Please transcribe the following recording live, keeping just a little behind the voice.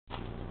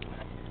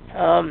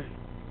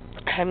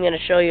I'm going to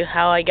show you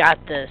how I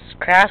got this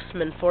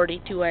Craftsman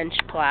 42-inch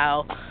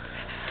plow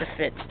to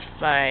fit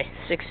my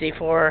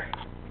 64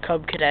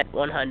 Cub Cadet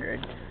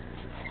 100.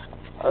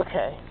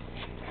 Okay,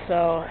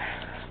 so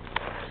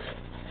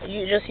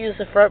you just use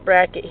the front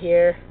bracket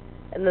here,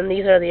 and then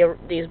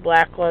these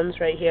black ones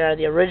right here are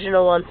the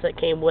original ones that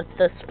came with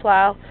this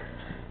plow.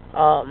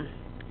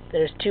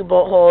 There's two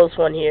bolt holes,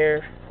 one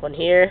here, one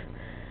here.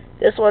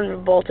 This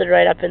one bolted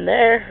right up in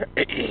there.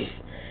 Then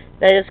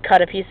I just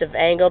cut a piece of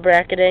angle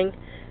bracketing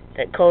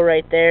that go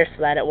right there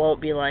so that it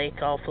won't be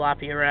like all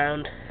floppy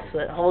around, so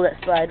that hold it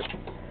side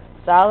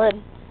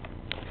solid.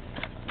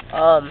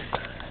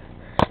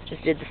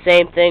 Just did the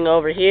same thing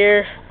over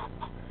here.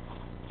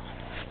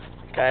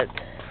 Got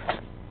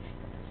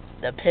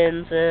the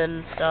pins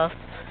and stuff.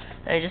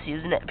 And I just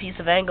used a piece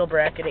of angle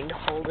bracketing to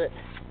hold it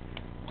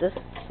just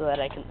so that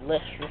I can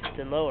lift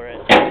and lower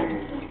it.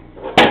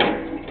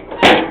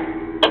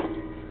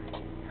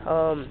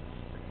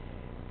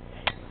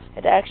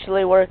 It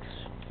actually works.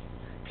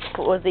 It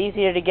was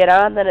easier to get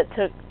on than it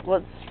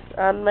was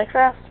on my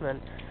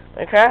Craftsman.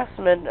 My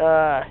Craftsman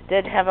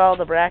did have all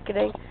the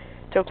bracketing.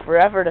 It took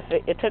forever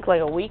it took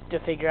like a week to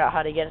figure out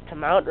how to get it to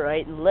mount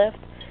right and lift.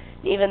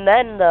 Even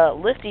then, the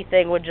lifty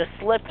thing would just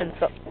slip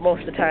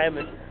most of the time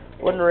and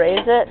wouldn't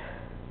raise it.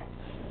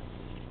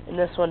 And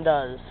this one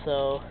does,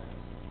 so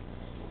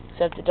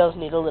except it does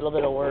need a little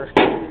bit of work.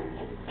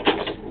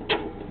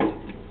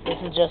 This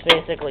is just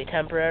basically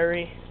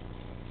temporary.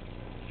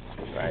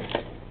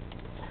 Right.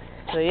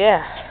 So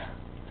yeah,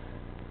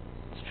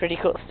 it's pretty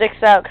cool. It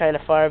sticks out kind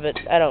of far, but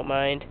I don't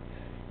mind.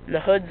 And the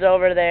hood's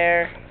over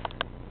there,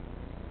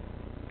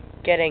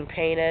 getting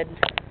painted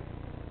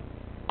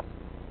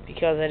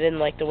because I didn't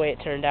like the way it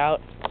turned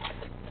out.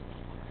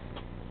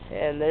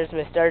 And there's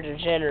my starter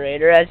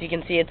generator. As you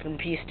can see, it's been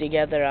pieced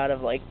together out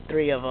of like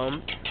 3 of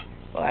them.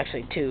 Well,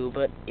 actually 2,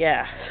 but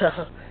yeah.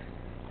 So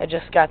I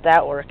just got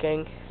that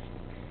working.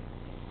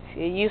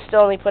 See, it used to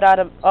only put out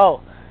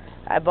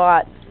I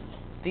bought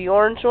the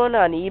orange one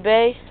on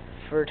eBay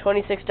for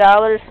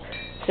 $26.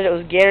 Said it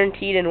was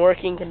guaranteed in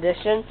working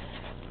condition.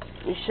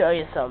 Let me show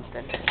you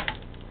something.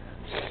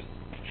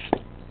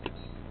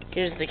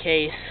 Here's the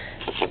case.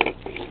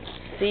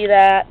 See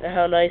that?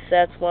 How nice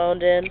that's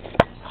wound in?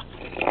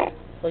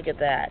 Look at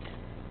that.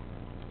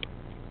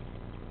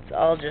 It's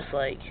all just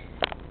like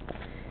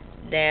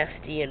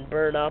nasty and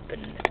burnt up,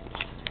 and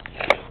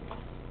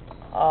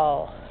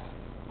all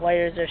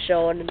wires are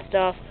showing and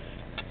stuff.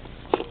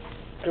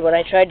 And when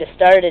I tried to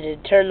start it,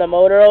 it'd turn the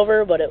motor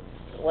over, but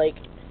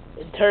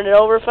it'd turn it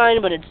over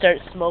fine, but it'd start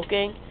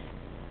smoking.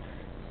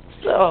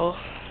 So,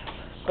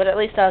 but at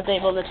least I was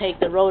able to take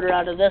the rotor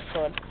out of this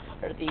one,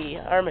 or the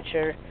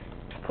armature,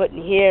 put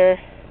in here,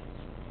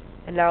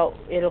 and now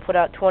it'll put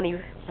out 20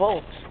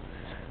 volts.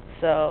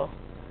 So,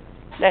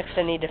 next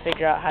I need to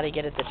figure out how to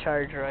get it to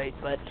charge right,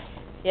 but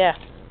yeah.